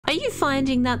Are you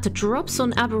finding that the drops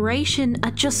on Aberration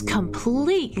are just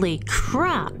completely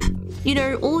crap? You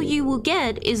know, all you will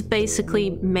get is basically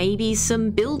maybe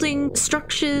some building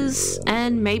structures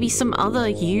and maybe some other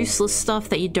useless stuff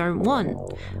that you don't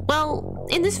want. Well,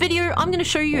 in this video, I'm going to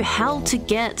show you how to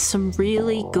get some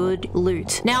really good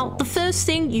loot. Now, the first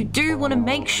thing you do want to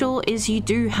make sure is you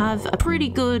do have a pretty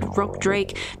good rock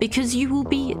drake because you will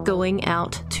be going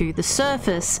out to the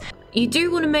surface. You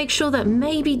do want to make sure that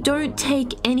maybe don't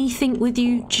take anything with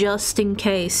you just in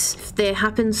case if there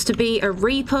happens to be a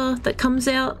Reaper that comes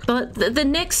out. But the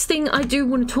next thing I do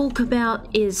want to talk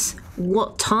about is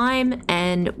what time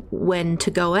and when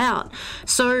to go out.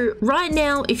 So right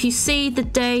now, if you see the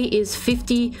day is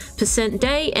 50%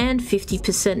 day and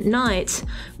 50% night,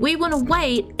 we want to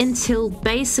wait until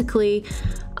basically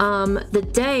the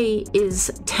day is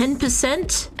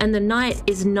 10% and the night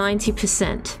is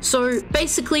 90%. So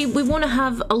basically we want to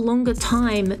have a longer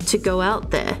time to go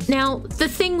out there. Now the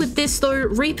thing with this though,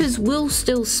 Reapers will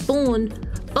still spawn,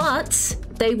 but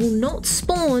they will not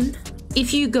spawn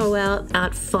if you go out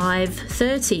at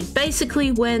 5:30,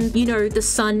 basically when, you know, the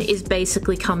sun is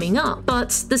basically coming up.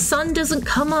 But the sun doesn't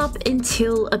come up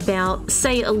until about,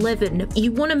 say, 11.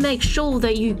 You want to make sure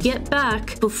that you get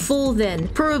back before then.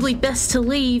 Probably best to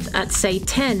leave at, say,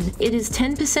 10. It is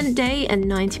 10% day and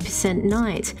 90%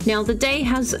 night. Now, the day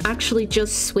has actually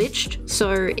just switched,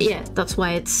 so yeah, that's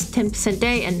why it's 10%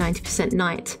 day and 90%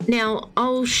 night. Now,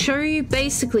 I'll show you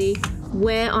basically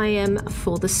where I am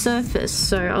for the surface.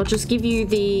 So I'll just give you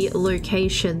the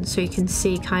location so you can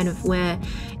see kind of where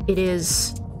it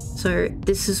is. So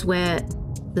this is where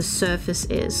the surface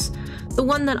is. The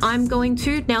one that I'm going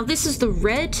to, now this is the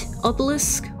red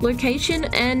obelisk location,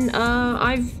 and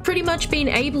I've pretty much been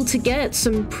able to get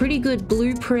some pretty good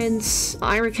blueprints.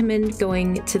 I recommend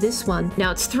going to this one.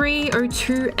 Now it's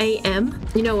 3:02 AM.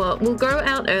 You know what, we'll go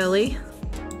out early.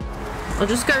 I'll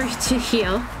just go to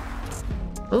here.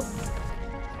 Oh.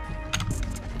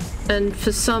 And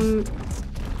for some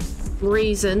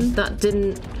reason that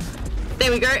didn't,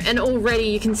 there we go, and already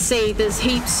you can see there's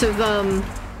heaps of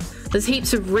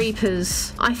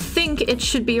Reapers. I think it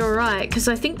should be alright because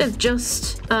I think they've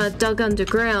just dug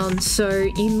underground, so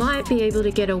you might be able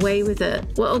to get away with it.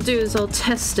 What I'll do is I'll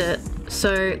test it.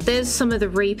 So there's some of the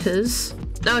Reapers.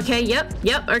 Okay, yep,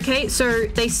 okay, so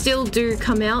they still do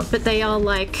come out, but they are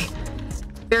like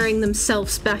burying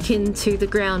themselves back into the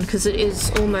ground because it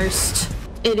is almost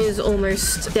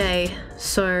day.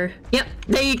 So yep,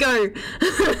 there you go.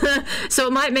 So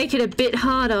it might make it a bit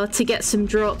harder to get some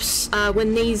drops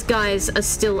when these guys are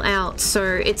still out, so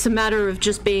it's a matter of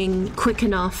just being quick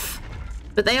enough.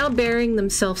 But they are burying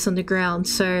themselves underground,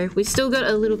 so we still got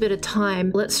a little bit of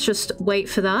time. Let's just wait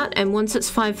for that, and once it's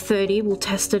 5:30 we'll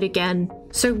test it again.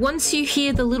 So once you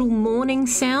hear the little morning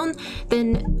sound,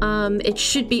 then it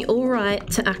should be alright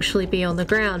to actually be on the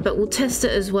ground, but we'll test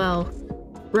it as well.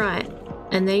 Right,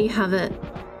 and there you have it.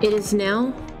 It is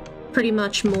now pretty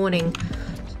much morning.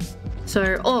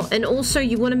 So, oh, and also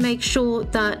you want to make sure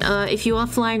that if you are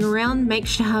flying around, make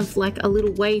sure to have like a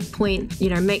little waypoint, you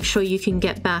know, make sure you can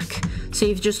get back. So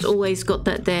you've just always got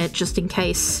that there just in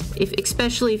case,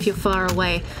 especially if you're far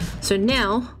away. So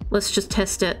now, let's just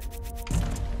test it.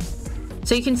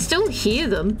 So you can still hear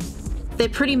them. They're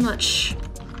pretty much...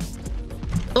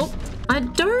 Oh, I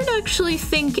don't actually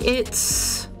think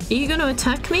it's... Are you going to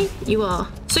attack me? You are.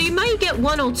 So you may get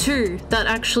one or two that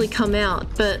actually come out,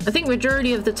 but I think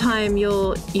majority of the time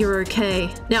you're okay.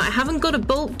 Now, I haven't got a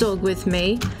bolt dog with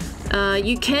me.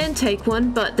 You can take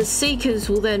one, but the seekers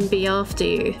will then be after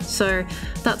you. So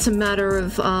that's a matter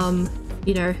of,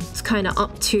 you know, it's kind of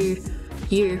up to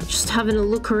you. Just having a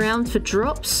look around for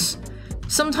drops.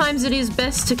 Sometimes it is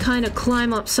best to kind of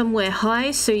climb up somewhere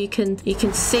high so you can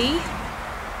see.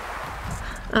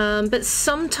 But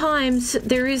sometimes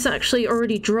there is actually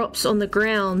already drops on the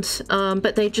ground,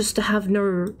 but they just have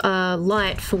no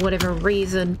light for whatever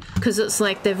reason, because it's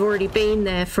like they've already been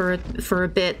there for a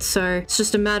bit, so it's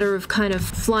just a matter of kind of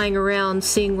flying around,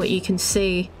 seeing what you can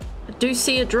see. I do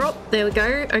see a drop. There we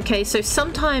go. Okay, so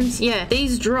sometimes, yeah,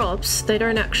 these drops, they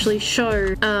don't actually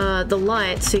show the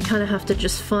light, so you kind of have to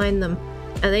just find them.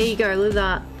 And there you go, look at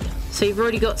that. So you've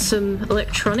already got some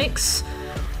electronics.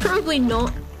 Probably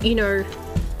not, you know,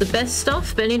 the best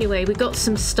stuff, but anyway, we got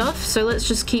some stuff, so let's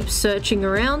just keep searching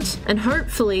around, and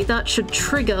hopefully that should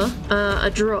trigger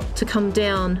a drop to come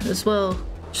down as well.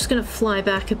 Just gonna fly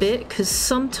back a bit because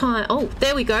sometime... Oh,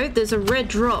 there we go. There's a red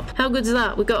drop. How good's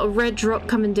that? We got a red drop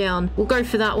coming down. We'll go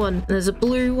for that one. And there's a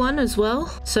blue one as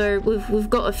well. So we've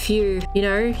got a few, you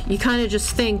know. You kind of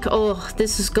just think, oh,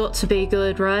 this has got to be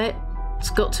good, right? It's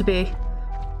got to be.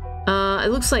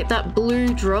 It looks like that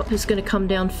blue drop is going to come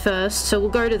down first, so we'll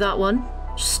go to that one.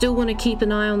 Still want to keep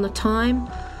an eye on the time.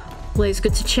 Always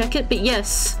good to check it, but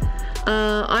yes,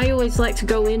 I always like to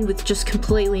go in with just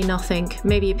completely nothing.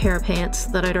 Maybe a pair of pants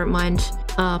that I don't mind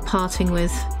parting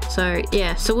with. So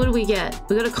yeah, so what do we get?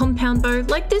 We got a compound bow.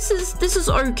 Like, this is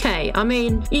okay. I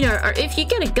mean, you know, if you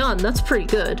get a gun, that's pretty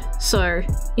good. So,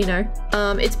 you know,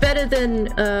 it's better than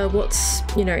what's,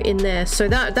 you know, in there. So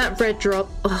that red drop,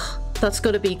 that's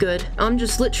got to be good. I'm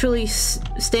just literally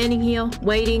standing here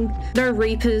waiting. No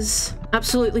reapers.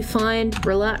 Absolutely fine.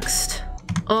 Relaxed.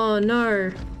 Oh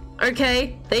no.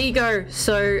 Okay, there you go.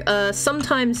 So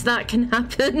sometimes that can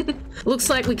happen. Looks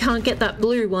like we can't get that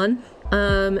blue one.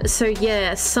 So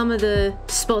yeah, some of the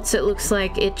spots it looks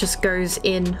like it just goes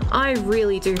in. I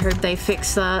really do hope they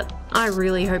fix that. I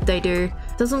really hope they do.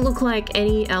 Doesn't look like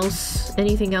anything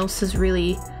else has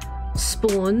really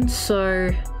spawned.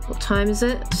 So what time is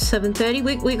it?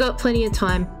 7:30. We got plenty of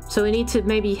time. So we need to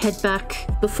maybe head back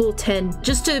before 10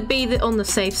 just to be on the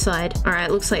safe side. All right,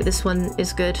 looks like this one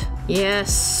is good.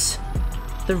 Yes,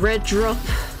 the red drop.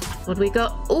 What do we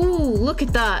got? Oh, look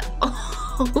at that.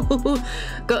 Oh,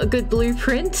 got a good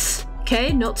blueprint.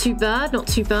 Okay, not too bad, not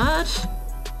too bad.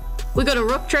 We got a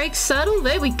rock drake saddle.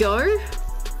 There we go.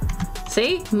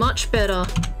 See, much better.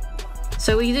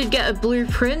 So we did get a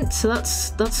blueprint, so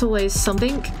that's always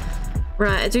something.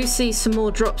 Right, I do see some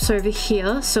more drops over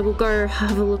here, so we'll go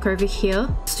have a look over here.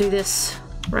 Let's do this.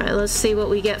 Right, let's see what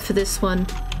we get for this one.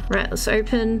 Right, let's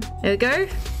open. There we go.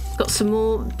 Got some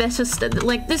more better stuff.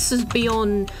 Like, this is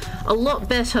beyond a lot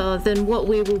better than what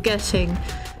we were getting,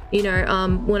 you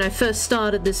know, when I first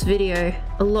started this video.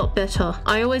 A lot better.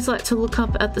 I always like to look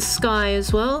up at the sky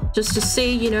as well, just to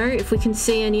see, you know, if we can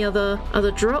see any other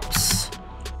drops.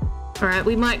 All right,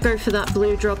 we might go for that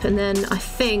blue drop, and then I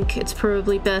think it's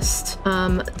probably best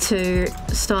to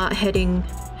start heading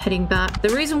back. The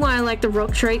reason why I like the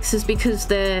rock drakes is because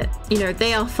they're, you know,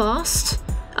 they are fast.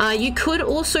 You could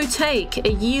also take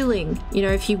a yearling, you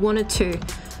know, if you wanted to.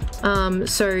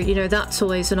 So, you know, that's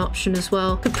always an option as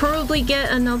well. Could probably get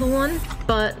another one,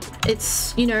 but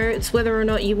it's, you know, it's whether or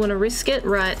not you want to risk it.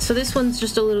 Right, so this one's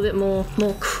just a little bit more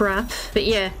crap. But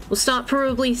yeah, we'll start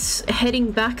probably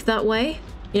heading back that way.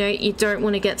 You know, you don't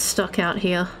want to get stuck out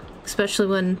here, especially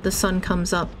when the sun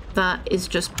comes up. That is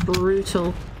just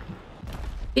brutal.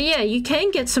 But yeah, you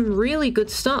can get some really good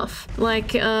stuff.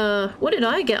 Like, what did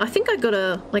I get? I think I got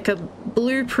a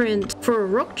blueprint for a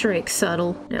rock drake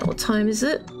saddle. Now, what time is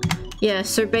it? Yeah,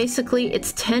 so basically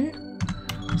it's 10.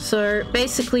 So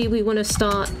basically we want to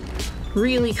start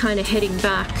really kind of heading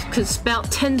back, because about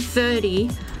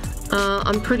 10:30,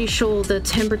 I'm pretty sure the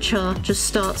temperature just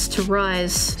starts to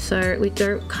rise. So we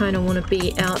don't kind of want to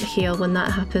be out here when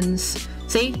that happens.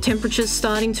 See, temperature's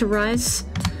starting to rise.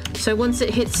 So once it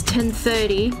hits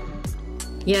 10:30,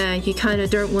 yeah, you kind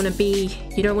of don't want to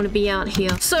be out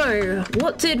here. So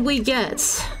what did we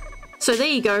get? So there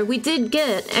you go, we did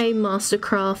get a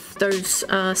Mastercraft, those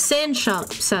sand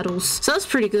shark saddles. So that's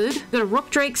pretty good. We got a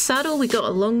rock drake saddle, we got a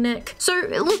long neck. So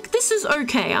look, this is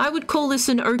okay. I would call this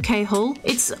an okay haul.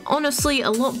 It's honestly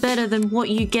a lot better than what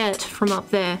you get from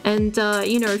up there. And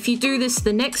you know, if you do this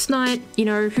the next night, you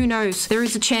know, who knows? There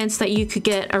is a chance that you could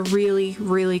get a really,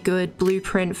 really good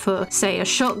blueprint for, say, a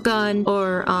shotgun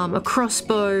or a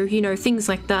crossbow, you know, things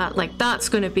like that. Like, that's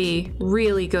gonna be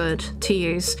really good to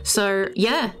use. So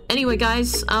yeah, anyway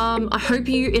guys, I hope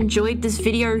you enjoyed this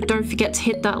video. Don't forget to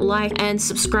hit that like and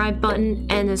subscribe button,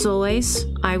 and as always,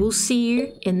 I will see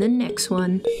you in the next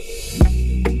one.